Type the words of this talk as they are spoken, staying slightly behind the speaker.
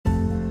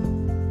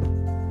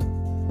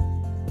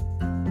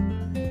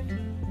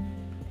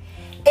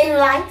In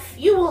life,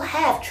 you will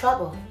have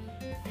trouble.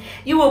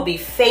 You will be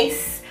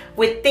faced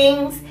with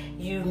things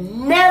you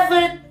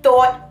never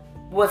thought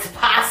was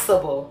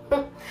possible.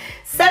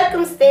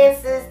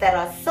 Circumstances that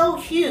are so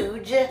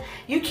huge,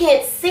 you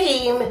can't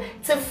seem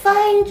to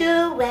find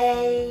your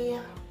way.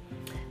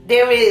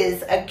 There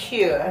is a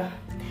cure.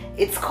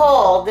 It's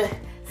called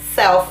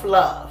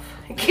self-love.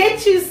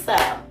 Get you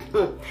some.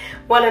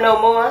 Want to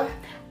know more?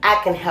 I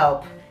can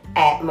help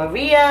at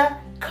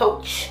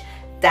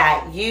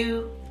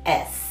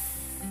mariacoach.us.